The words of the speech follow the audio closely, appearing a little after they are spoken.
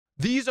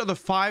These are the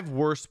 5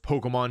 worst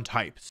Pokemon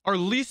types. Our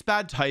least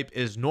bad type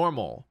is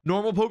normal.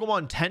 Normal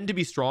Pokemon tend to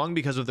be strong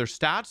because of their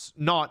stats,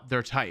 not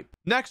their type.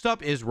 Next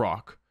up is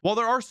rock. While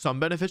there are some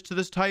benefits to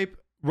this type,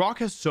 rock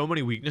has so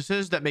many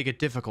weaknesses that make it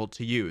difficult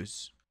to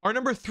use. Our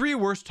number 3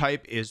 worst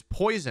type is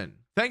poison.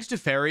 Thanks to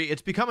fairy,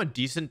 it's become a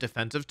decent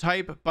defensive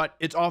type, but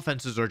its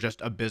offenses are just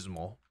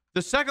abysmal.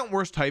 The second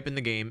worst type in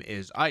the game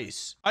is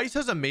ice. Ice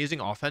has amazing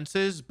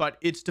offenses, but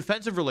its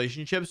defensive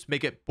relationships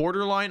make it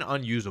borderline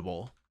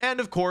unusable. And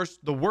of course,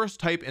 the worst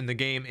type in the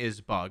game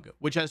is bug,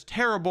 which has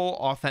terrible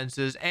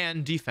offenses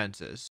and defenses.